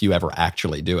bankrupt you if you ever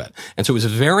actually do it. And so it was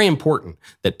very important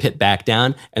that Pitt backed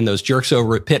down, and those jerks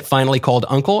over at Pitt finally called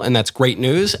uncle, and that's great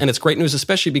news. And it's great news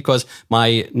especially because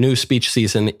my new speech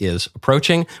season is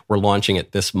approaching. We're launching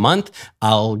it this month.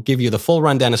 I'll give you the full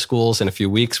rundown of schools in a few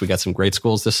weeks. We got some great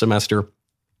schools this semester.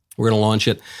 We're gonna launch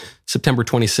it September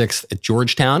 26th at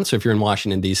Georgetown. So if you're in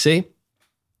Washington, D.C.,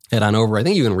 head on over. I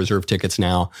think you can reserve tickets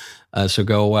now. So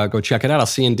go check it out. I'll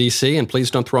see you in D.C. And please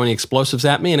don't throw any explosives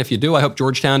at me. And if you do, I hope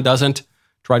Georgetown doesn't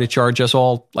try to charge us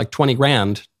all like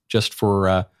 $20,000 just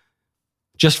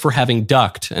for having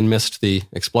ducked and missed the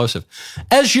explosive.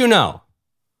 As you know,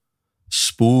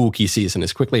 spooky season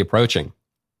is quickly approaching.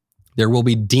 There will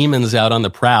be demons out on the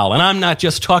prowl. And I'm not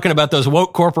just talking about those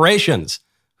woke corporations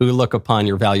who look upon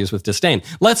your values with disdain.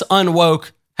 Let's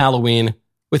unwoke Halloween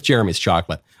with Jeremy's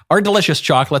Chocolate. Our delicious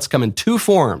chocolates come in two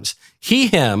forms: he,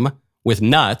 him, with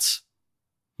nuts,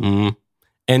 and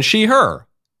she, her,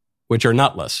 which are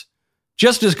nutless,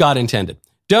 just as God intended.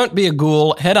 Don't be a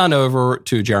ghoul. Head on over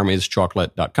to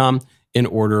jeremyschocolate.com and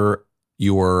order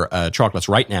your chocolates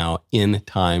right now in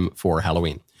time for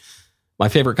Halloween. My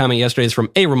favorite comment yesterday is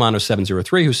from A.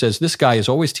 Romano703, who says, this guy is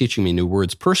always teaching me new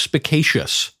words.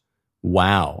 Perspicacious.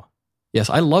 Wow. Yes,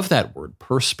 I love that word,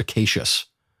 perspicacious.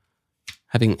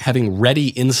 Having ready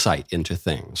insight into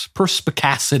things.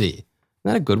 Perspicacity. Isn't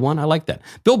that a good one? I like that.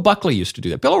 Bill Buckley used to do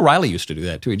that. Bill O'Reilly used to do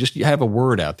that too. He just have a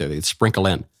word out there that he'd sprinkle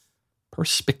in.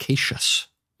 Perspicacious.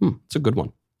 It's a good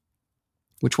one.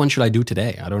 Which one should I do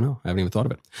today? I don't know. I haven't even thought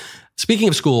of it. Speaking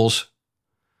of schools,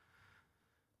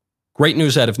 great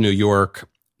news out of New York.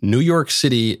 New York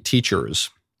City teachers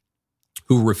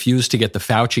who refuse to get the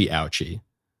Fauci ouchie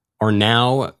are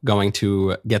now going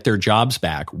to get their jobs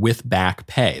back with back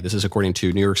pay. This is according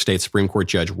to New York State Supreme Court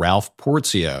Judge Ralph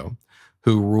Porzio,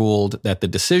 who ruled that the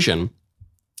decision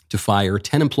to fire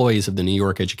 10 employees of the New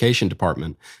York Education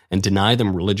Department and deny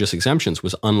them religious exemptions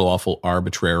was unlawful,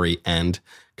 arbitrary, and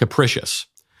capricious.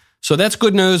 So that's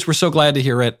good news. We're so glad to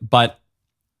hear it. But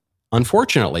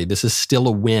unfortunately, this is still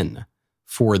a win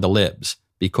for the libs,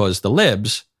 because the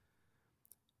libs,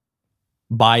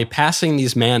 by passing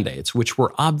these mandates, which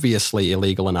were obviously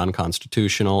illegal and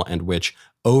unconstitutional, and which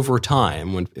over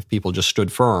time, if people just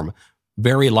stood firm,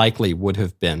 very likely would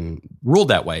have been ruled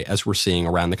that way, as we're seeing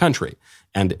around the country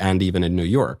and even in New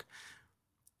York,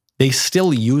 they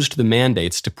still used the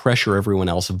mandates to pressure everyone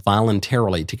else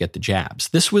voluntarily to get the jabs.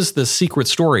 This was the secret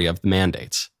story of the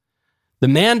mandates. The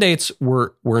mandates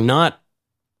were not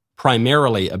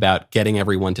primarily about getting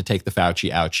everyone to take the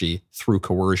Fauci ouchie through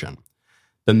coercion.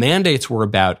 The mandates were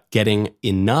about getting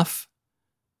enough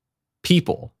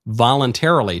people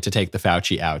voluntarily to take the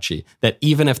Fauci ouchie, that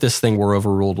even if this thing were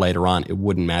overruled later on, it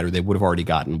wouldn't matter. They would have already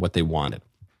gotten what they wanted.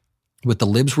 What the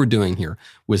libs were doing here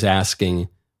was asking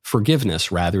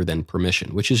forgiveness rather than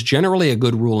permission, which is generally a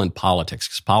good rule in politics,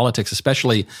 because politics,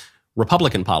 especially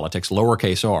Republican politics,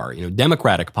 lowercase r,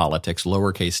 Democratic politics,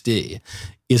 lowercase d,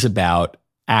 is about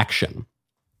action.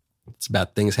 It's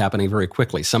about things happening very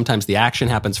quickly. Sometimes the action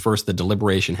happens first, the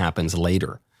deliberation happens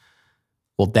later.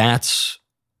 Well, that's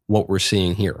what we're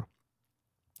seeing here.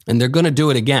 And they're going to do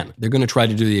it again. They're going to try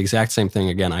to do the exact same thing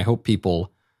again. I hope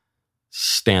people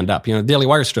stand up. Daily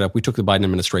Wire stood up. We took the Biden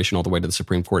administration all the way to the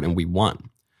Supreme Court and we won.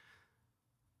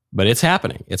 But it's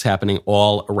happening. It's happening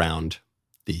all around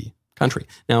the country.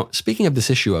 Now, speaking of this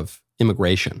issue of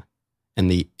immigration and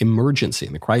the emergency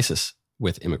and the crisis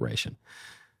with immigration,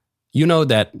 you know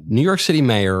that New York City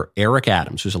Mayor Eric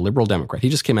Adams, who's a liberal Democrat, he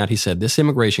just came out, he said, this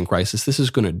immigration crisis, this is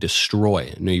going to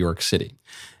destroy New York City.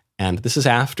 And this is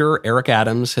after Eric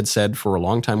Adams had said for a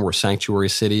long time, we're a sanctuary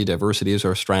city, diversity is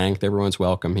our strength, everyone's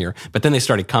welcome here. But then they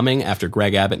started coming after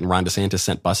Greg Abbott and Ron DeSantis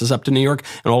sent buses up to New York,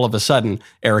 and all of a sudden,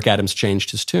 Eric Adams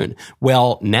changed his tune.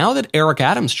 Well, now that Eric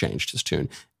Adams changed his tune,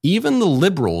 even the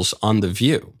liberals on The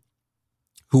View,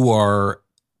 who are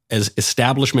as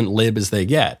establishment lib as they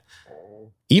get,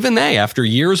 even they, after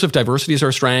years of diversity is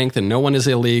our strength and no one is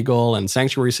illegal and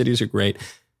sanctuary cities are great,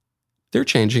 they're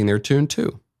changing their tune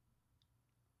too.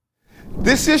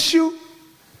 This issue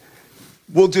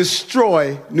will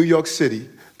destroy New York City,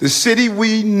 the city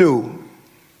we knew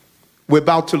we're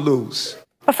about to lose.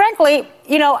 But frankly,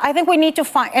 I think we need to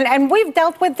find, and we've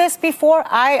dealt with this before.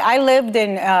 I lived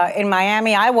in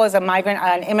Miami. I was an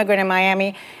immigrant in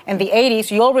Miami in the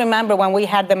 80s. You'll remember when we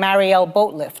had the Mariel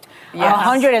boat lift. Yes.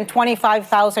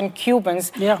 125,000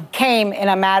 Cubans came in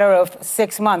a matter of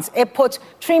 6 months. It puts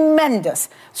tremendous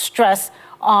stress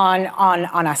on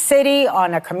a city,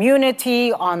 on a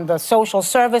community, on the social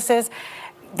services.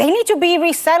 They need to be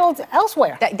resettled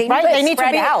elsewhere. They need to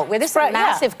spread out. We're this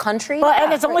massive country. Well,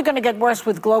 and it's only going to get worse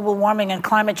with global warming and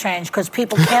climate change because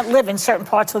people can't live in certain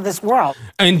parts of this world.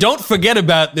 And don't forget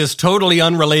about this totally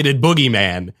unrelated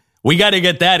boogeyman. We got to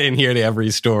get that in here to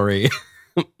every story.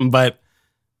 But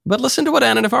listen to what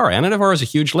Ana Navarro. Ana Navarro is a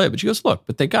huge lib. But she goes, look,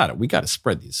 but they got it. We got to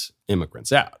spread these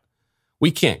immigrants out.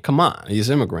 We can't, come on,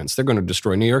 these immigrants, they're going to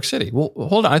destroy New York City. Well,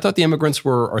 hold on. I thought the immigrants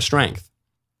were our strength.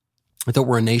 I thought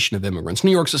we're a nation of immigrants.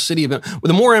 New York's a city of, well,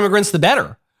 the more immigrants, the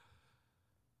better.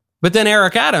 But then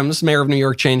Eric Adams, mayor of New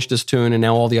York, changed his tune, and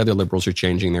now all the other liberals are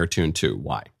changing their tune too.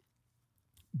 Why?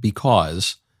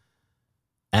 Because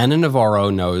Ana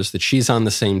Navarro knows that she's on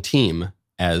the same team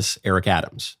as Eric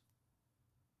Adams.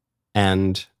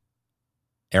 And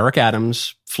Eric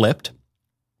Adams flipped,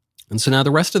 and so now the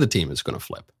rest of the team is going to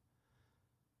flip.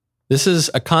 This is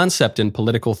a concept in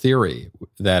political theory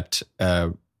that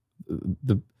the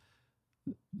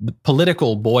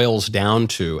political boils down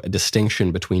to a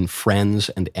distinction between friends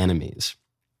and enemies.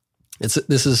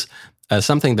 This is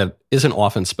something that isn't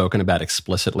often spoken about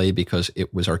explicitly because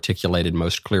it was articulated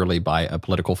most clearly by a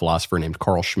political philosopher named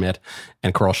Carl Schmitt.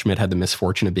 And Carl Schmitt had the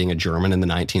misfortune of being a German in the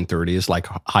 1930s, like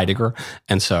Heidegger.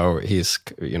 And so he's,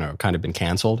 kind of been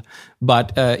canceled.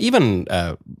 But even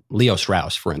Leo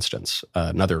Strauss, for instance,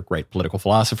 another great political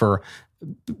philosopher,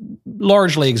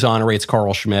 largely exonerates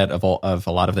Carl Schmitt of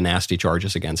a lot of the nasty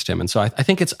charges against him. And so I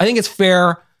think it's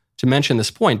fair to mention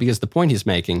this point because the point he's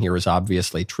making here is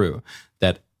obviously true,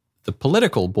 that the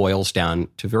political boils down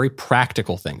to very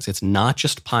practical things. It's not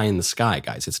just pie in the sky,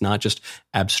 guys. It's not just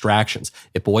abstractions.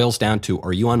 It boils down to,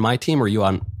 are you on my team or are you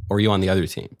on the other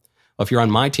team? Well, if you're on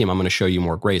my team, I'm going to show you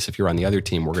more grace. If you're on the other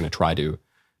team, we're going to try to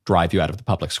drive you out of the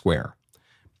public square.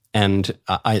 And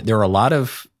there are a lot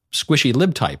of squishy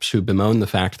lib types who bemoan the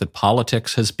fact that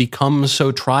politics has become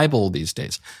so tribal these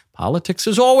days. Politics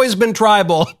has always been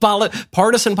tribal.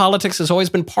 Partisan politics has always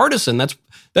been partisan.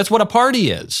 That's what a party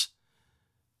is.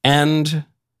 And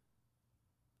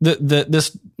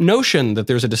this notion that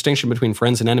there's a distinction between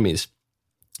friends and enemies,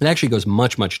 it actually goes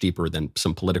much, much deeper than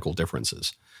some political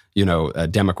differences.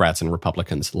 Democrats and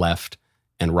Republicans, left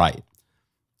and right.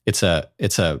 It's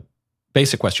a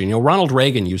basic question. Ronald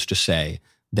Reagan used to say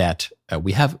that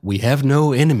we have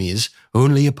no enemies,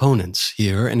 only opponents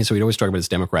here. And so he'd always talk about his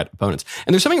Democrat opponents.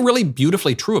 And there's something really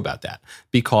beautifully true about that,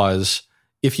 because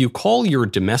if you call your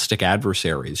domestic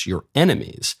adversaries your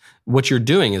enemies, what you're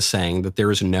doing is saying that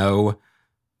there's no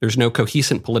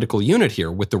cohesive political unit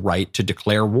here with the right to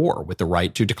declare war, with the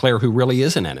right to declare who really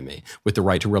is an enemy, with the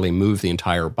right to really move the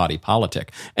entire body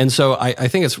politic. And so I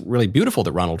think it's really beautiful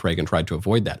that Ronald Reagan tried to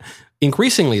avoid that.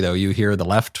 Increasingly, though, you hear the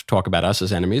left talk about us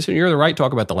as enemies, and you hear the right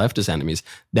talk about the left as enemies.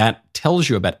 That tells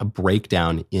you about a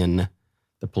breakdown in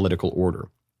the political order.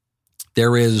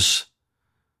 There is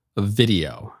a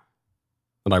video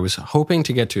that I was hoping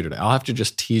to get to today. I'll have to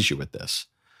just tease you with this.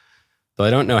 Though I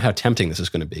don't know how tempting this is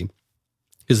going to be,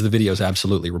 because the video is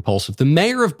absolutely repulsive. The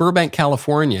mayor of Burbank,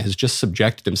 California has just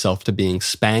subjected himself to being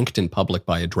spanked in public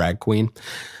by a drag queen.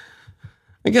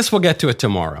 I guess we'll get to it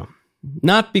tomorrow.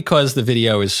 Not because the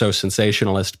video is so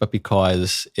sensationalist, but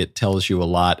because it tells you a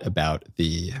lot about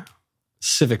the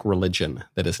civic religion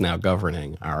that is now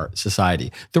governing our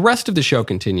society. The rest of the show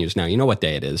continues now. You know what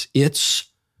day it is. It's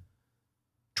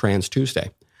Trans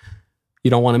Tuesday. You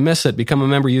don't want to miss it. Become a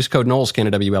member. Use code Knowles,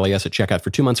 Canada WLES at checkout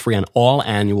for 2 months free on all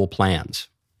annual plans.